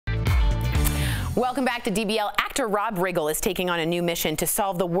Welcome back to DBL. Actor Rob Riggle is taking on a new mission to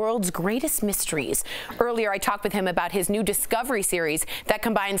solve the world's greatest mysteries. Earlier, I talked with him about his new Discovery series that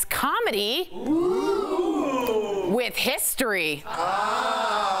combines comedy with history.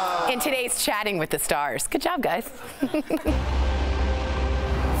 In today's Chatting with the Stars. Good job, guys.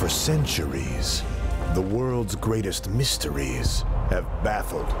 For centuries, the world's greatest mysteries have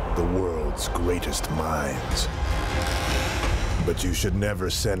baffled the world's greatest minds. But you should never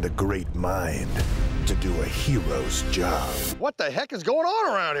send a great mind to do a hero's job. What the heck is going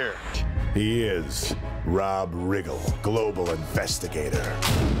on around here? He is Rob Riggle, Global Investigator.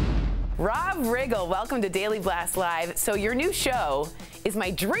 Rob Riggle, welcome to Daily Blast Live. So your new show is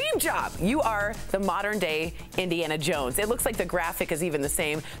my dream job. You are the modern day Indiana Jones. It looks like the graphic is even the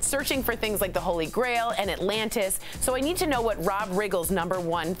same, searching for things like the Holy Grail and Atlantis. So I need to know what Rob Riggle's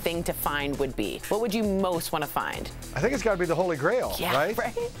 #1 thing to find would be. What would you most want to find? I think it's got to be the Holy Grail, yeah, right?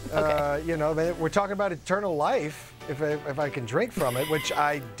 Okay. You know, we're talking about eternal life, if I can drink from it, which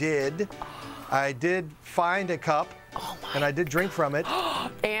I did. I did find a cup, and I did drink from it.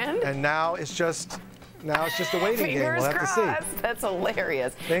 And now it's just a waiting game. We'll have to see. That's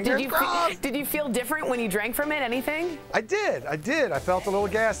hilarious. Fingers crossed. Did you feel different when you drank from it? Anything? I did. I felt a little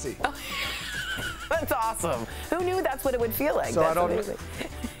gassy. Oh, that's awesome. Who knew that's what it would feel like? So that's I don't. Amazing.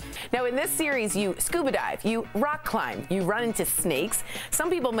 Now, in this series, you scuba dive, you rock climb, you run into snakes. Some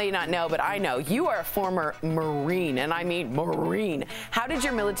people may not know, but I know you are a former Marine, and I mean Marine. How did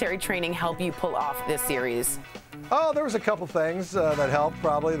your military training help you pull off this series? Oh, there was a couple things that helped,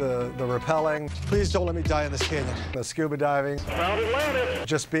 probably the rappelling. Please don't let me die in this canyon. The scuba diving. Found Atlantis.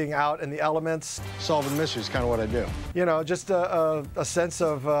 Just being out in the elements. Solving mysteries, kind of what I do. You know, just a sense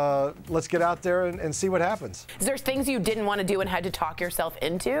of let's get out there and see what happens. Is there things you didn't want to do and had to talk yourself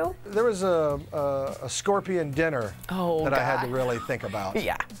into? There was a scorpion dinner that I had to really think about.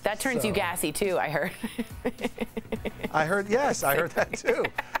 Yeah, that turns you gassy too, I heard. Yes, I heard that too.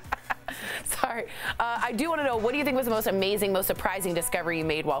 Sorry. I do want to know, what do you think was the most amazing, most surprising discovery you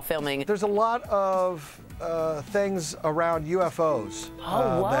made while filming? There's a lot of things around UFOs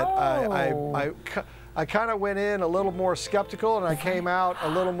that I kind of went in a little more skeptical, and I came out a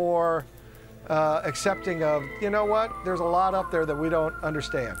little more accepting of, you know what, there's a lot up there that we don't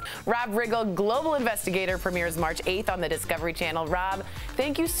understand. Rob Riggle, Global Investigator, premieres March 8th on the Discovery Channel. Rob,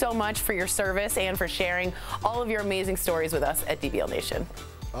 thank you so much for your service and for sharing all of your amazing stories with us at DBL Nation.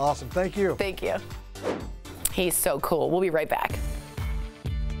 Awesome. Thank you. Thank you. He's so cool. We'll be right back.